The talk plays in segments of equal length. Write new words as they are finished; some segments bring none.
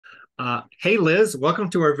Hey Liz, welcome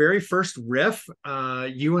to our very first riff.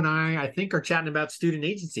 You and I think, are chatting about student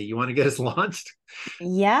agency. You want to get us launched?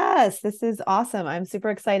 Yes, this is awesome. I'm super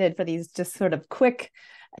excited for these just sort of quick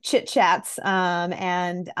chit chats.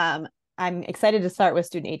 And I'm excited to start with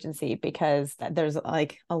student agency because there's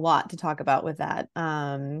like a lot to talk about with that.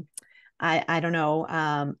 I don't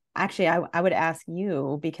know. Actually, I would ask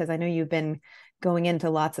you because I know you've been going into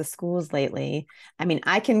lots of schools lately. I mean,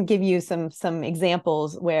 I can give you some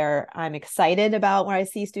examples where I'm excited about where I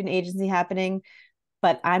see student agency happening,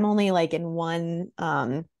 but I'm only like in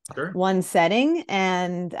Sure. one setting,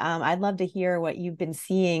 and I'd love to hear what you've been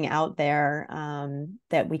seeing out there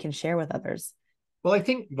that we can share with others. Well, I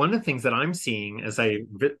think one of the things that I'm seeing as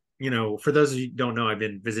for those of you who don't know, I've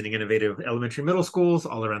been visiting innovative elementary middle schools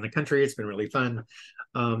all around the country. It's been really fun.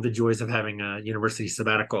 The joys of having a university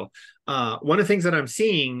sabbatical. One of the things that I'm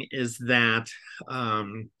seeing is that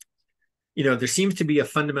there seems to be a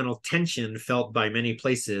fundamental tension felt by many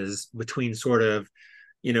places between sort of,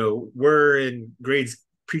 we're in grades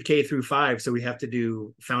pre-K through five, so we have to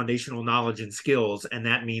do foundational knowledge and skills, and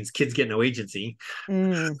that means kids get no agency,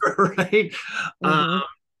 Mm, right? Um,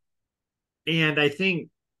 hmm. and I think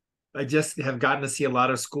I just have gotten to see a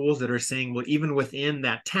lot of schools that are saying, well, even within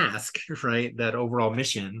that task, right, that overall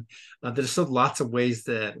mission, there's still lots of ways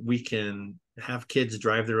that we can have kids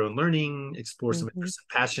drive their own learning, explore some Hmm. interests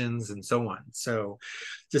and passions, and so on. So,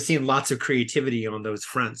 just seeing lots of creativity on those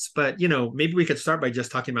fronts. But maybe we could start by just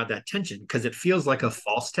talking about that tension because it feels like a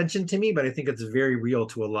false tension to me, but I think it's very real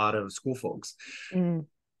to a lot of school folks. Mm.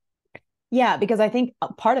 Yeah, because I think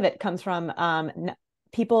part of it comes from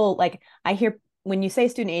people like I hear when you say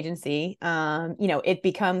student agency, it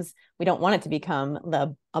becomes we don't want it to become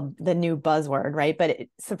the new buzzword, right? But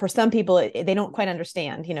so for some people, they don't quite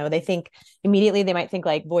understand. They think immediately they might think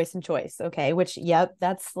like voice and choice, okay, which yep,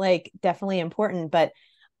 that's like definitely important. But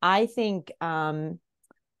I think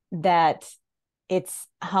that it's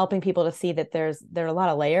helping people to see that there are a lot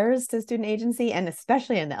of layers to student agency, and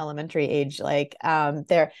especially in the elementary age, like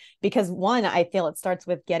there, because one, I feel it starts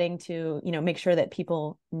with getting to make sure that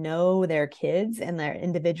people know their kids and their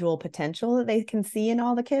individual potential that they can see in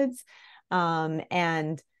all the kids,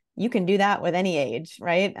 and you can do that with any age,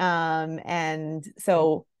 right? And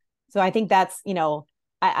so I think that's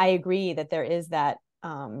I agree that there is that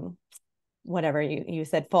whatever you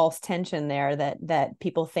said, false tension there, that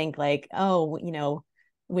people think like, oh,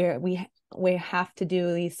 we have to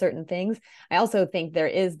do these certain things. I also think there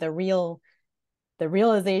is the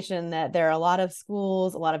realization that there are a lot of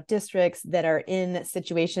schools, a lot of districts that are in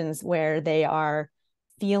situations where they are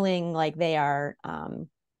feeling like they are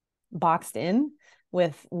boxed in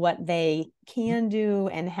with what they can do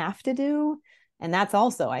and have to do. And that's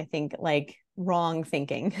also, I think, like wrong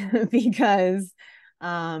thinking because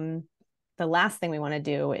um, the last thing we want to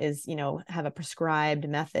do is, have a prescribed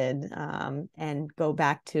method and go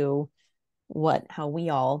back to how we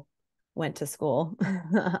all went to school.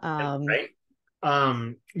 um, Right.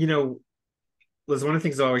 Was one of the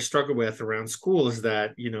things I always struggle with around school is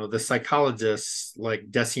that, the psychologists like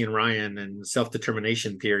Deci and Ryan and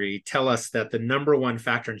self-determination theory tell us that the number one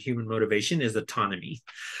factor in human motivation is autonomy,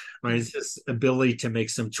 right? It's this ability to make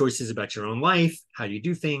some choices about your own life, how you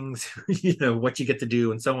do things, what you get to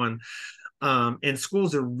do, and so on. And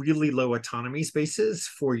schools are really low autonomy spaces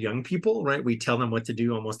for young people, right? We tell them what to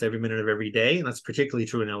do almost every minute of every day, and that's particularly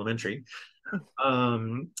true in elementary.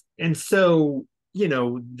 Um, and so,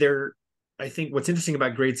 they're, I think what's interesting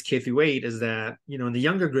about grades K through 8 is that, in the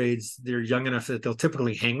younger grades, they're young enough that they'll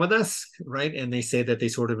typically hang with us, right? And they say that they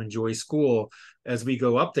sort of enjoy school. As we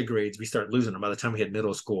go up the grades, we start losing them. By the time we hit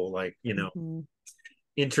middle school, like, mhm,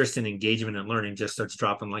 interest and engagement and learning just starts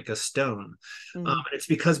dropping like a stone. mhm, And it's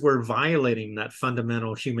because we're violating that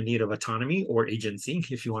fundamental human need of autonomy or agency,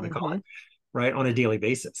 if you want to call it, mhm. right, on a daily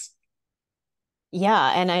basis.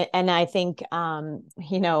 Yeah, and I think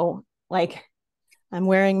like I'm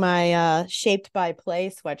wearing my shaped by play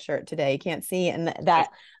sweatshirt today. You can't see. And that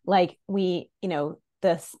like we,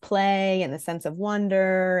 this play and the sense of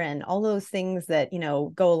wonder and all those things that,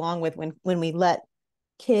 go along with when we let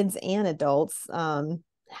kids and adults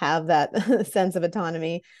have that sense of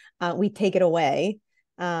autonomy, we take it away.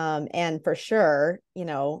 And for sure,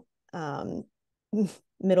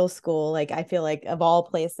 middle school, like I feel like of all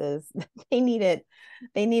places, they need it,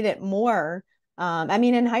 they need it more. I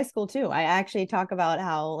mean, in high school too, I actually talk about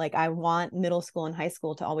how like I want middle school and high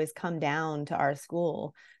school to always come down to our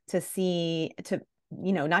school to see, to,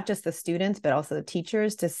 not just the students, but also the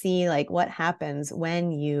teachers to see like what happens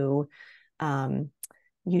when you um,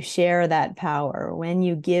 you share that power, when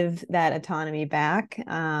you give that autonomy back,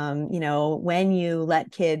 when you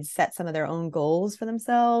let kids set some of their own goals for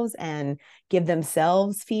themselves and give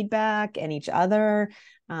themselves feedback and each other,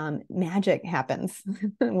 magic happens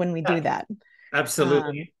when we do Yeah, that. Um,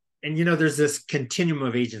 absolutely. And there's this continuum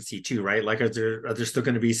of agency too, right? Like, are there still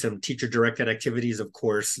going to be some teacher directed activities? Of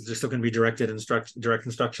course. There's still going to be direct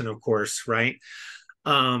instruction, of course, right?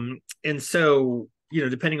 And so,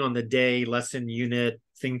 depending on the day, lesson, unit,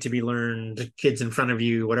 thing to be learned, kids in front of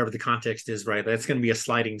you, whatever the context is, right? That's going to be a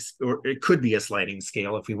sliding, or it could be a sliding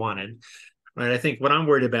scale if we wanted. Right. I think what I'm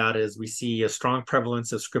worried about is we see a strong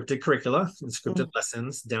prevalence of scripted curricula and scripted mm,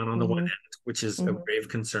 lessons down on the one mhm, end, which is a mhm, grave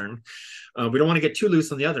concern. We don't want to get too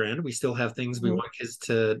loose on the other end. We still have things we mhm, want kids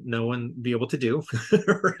to know and be able to do,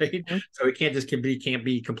 right? mhm. So it can't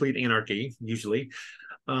be complete anarchy. Usually,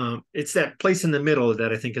 it's that place in the middle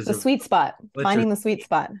that I think is The a sweet spot, finding the sweet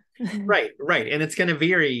spot. right, right, and it's going to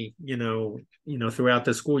vary, throughout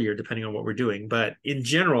the school year depending on what we're doing. But in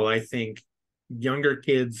general, I think younger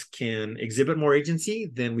kids can exhibit more agency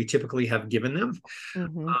than we typically have given them.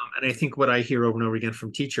 Hmm. And I think what I hear over and over again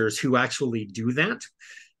from teachers who actually do that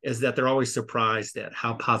is that they're always surprised at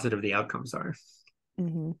how positive the outcomes are.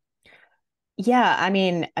 Hmm. Yeah, I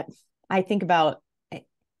mean, I think about,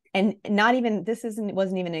 and not even this isn't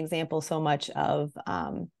wasn't even an example so much of,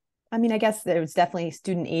 I mean, I guess there was definitely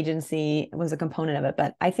student agency was a component of it,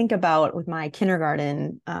 but I think about with my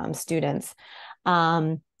kindergarten students.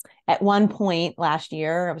 Um, at one point last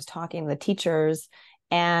year, I was talking to the teachers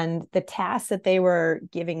and the tasks that they were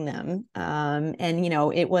giving them, and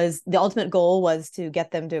it was the ultimate goal was to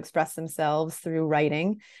get them to express themselves through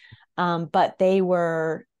writing, but they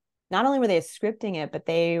were not only were they scripting it, but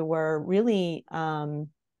they were really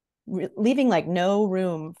leaving like no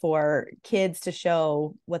room for kids to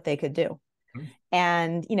show what they could do.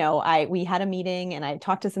 And we had a meeting and I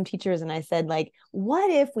talked to some teachers and I said, like, what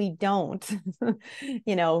if we don't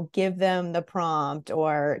give them the prompt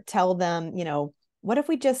or tell them, what if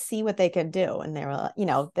we just see what they can do? And they were,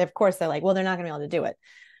 of course they're like, well, they're not gonna be able to do it.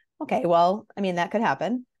 Okay, well, I mean, that could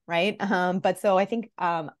happen, right? But so I think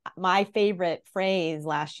my favorite phrase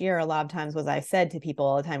last year a lot of times was I said to people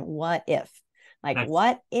all the time, what if? Like, Nice.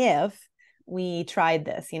 what if we tried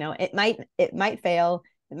this? It might fail,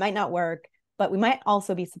 it might not work, but we might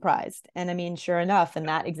also be surprised. And I mean, sure enough, in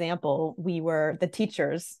that example, we were the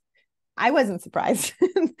teachers. I wasn't surprised,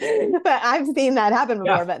 but I've seen that happen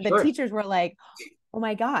Yeah, before. But the sure. teachers were like, oh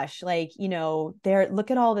my gosh, like, they're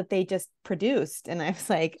look at all that they just produced. And I was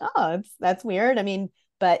like, oh, that's weird. I mean,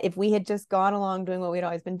 but if we had just gone along doing what we'd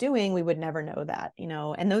always been doing, we would never know that,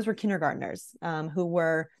 and those were kindergartners who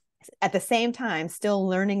were at the same time still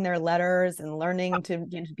learning their letters and learning to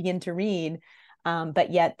begin to read.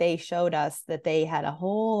 But yet they showed us that they had a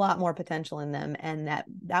whole lot more potential in them, and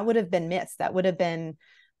that would have been missed. That would have been,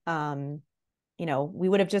 um, we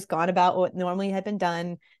would have just gone about what normally had been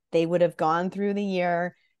done. They would have gone through the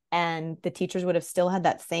year and the teachers would have still had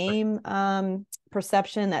that same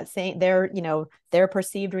perception, that same their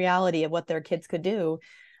perceived reality of what their kids could do,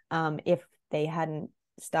 if they hadn't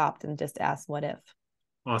stopped and just asked what if.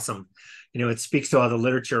 Awesome. It speaks to all the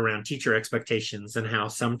literature around teacher expectations and how Mm-hmm.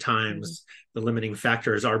 sometimes the limiting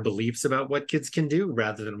factor is our beliefs about what kids can do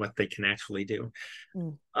rather than what they can actually do.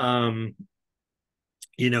 Mm. Um,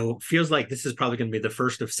 feels like this is probably going to be the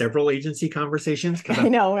first of several agency conversations because I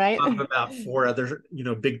I'm know, right? talking about four other,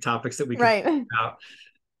 big topics that we could Right. talk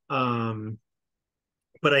about.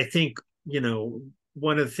 But I think,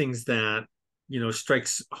 one of the things that,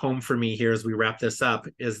 strikes home for me here as we wrap this up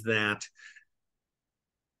is that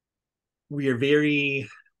we are very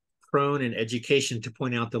prone in education to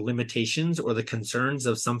point out the limitations or the concerns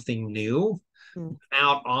of something new Mm.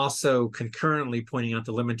 without also concurrently pointing out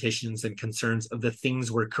the limitations and concerns of the things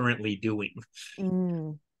we're currently doing,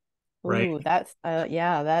 Mm. right? Ooh, that's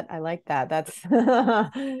yeah, that I like that. That's So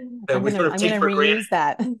I'm we gonna sort of I'm take gonna for granted. reuse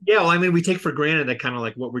that. Yeah, well, I mean, we take for granted that kind of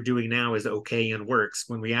like what we're doing now is okay and works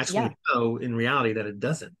when we Yeah. actually know in reality that it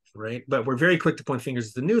doesn't, right? But we're very quick to point fingers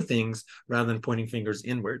at the new things rather than pointing fingers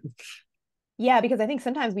inward. Yeah, because I think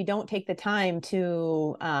sometimes we don't take the time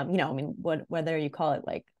to, I mean, whether you call it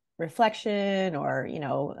like reflection or,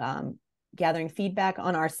 gathering feedback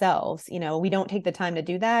on ourselves, we don't take the time to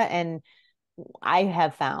do that. And I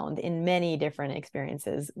have found in many different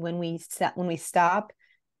experiences when we stop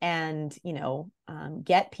and,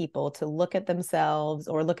 get people to look at themselves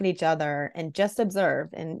or look at each other and just observe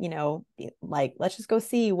and, like, let's just go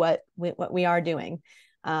see what we are doing.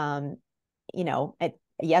 Um,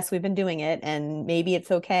 yes, we've been doing it and maybe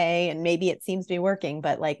it's okay and maybe it seems to be working,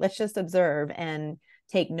 but like let's just observe and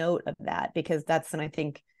take note of that, because that's when I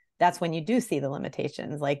think that's when you do see the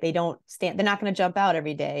limitations. Like they're not going to jump out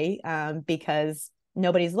every day because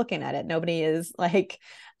nobody's looking at it. Nobody is like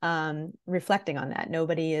reflecting on that.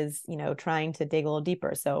 Nobody is, trying to dig a little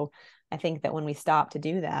deeper. So I think that when we stop to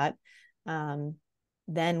do that,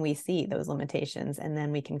 then we see those limitations, and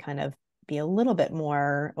then we can kind of be a little bit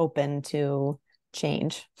more open to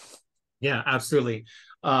change. Yeah, absolutely.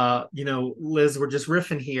 Liz, we're just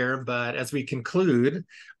riffing here, but as we conclude,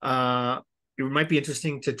 it might be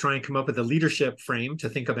interesting to try and come up with a leadership frame to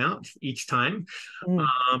think about each time. Mm.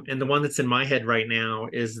 And the one that's in my head right now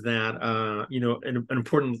is that, an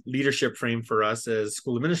important leadership frame for us as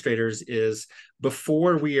school administrators is,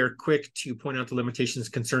 before we are quick to point out the limitations,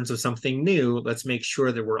 concerns of something new, let's make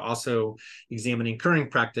sure that we're also examining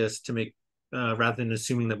current practice to make, rather than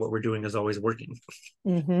assuming that what we're doing is always working.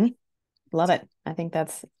 Mm-hmm. Love it. I think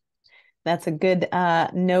that's a good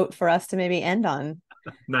note for us to maybe end on.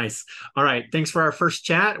 Nice. All right. Thanks for our first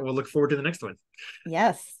chat. We'll look forward to the next one.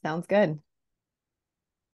 Yes, sounds good.